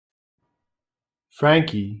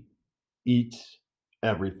Frankie Eats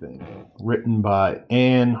Everything, written by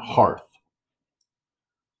Anne Harth.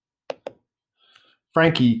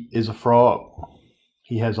 Frankie is a frog.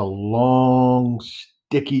 He has a long,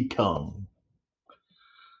 sticky tongue.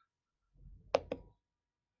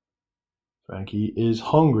 Frankie is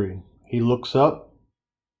hungry. He looks up.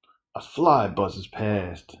 A fly buzzes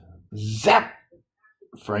past. Zap!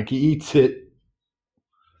 Frankie eats it.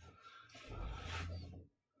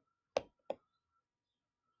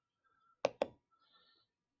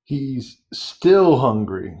 He's still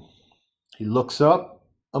hungry. He looks up.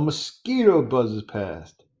 A mosquito buzzes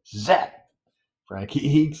past. Zap! Frankie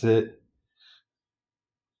eats it.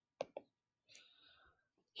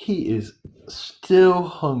 He is still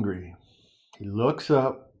hungry. He looks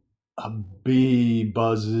up. A bee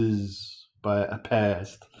buzzes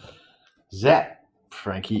past. Zap!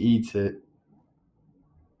 Frankie eats it.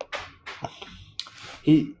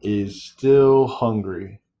 He is still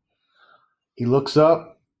hungry. He looks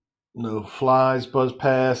up. No flies buzz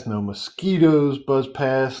past. No mosquitoes buzz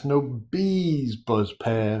past. No bees buzz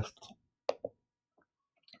past.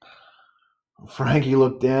 Frankie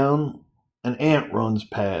looked down. An ant runs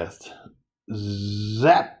past.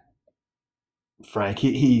 Zap! Frankie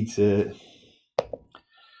eats it.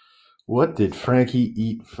 What did Frankie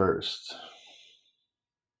eat first?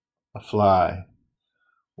 A fly.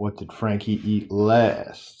 What did Frankie eat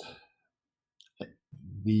last?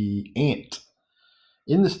 The ant.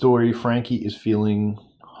 In the story, Frankie is feeling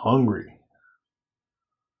hungry.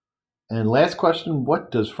 And last question,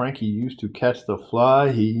 what does Frankie use to catch the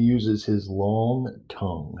fly? He uses his long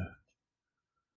tongue.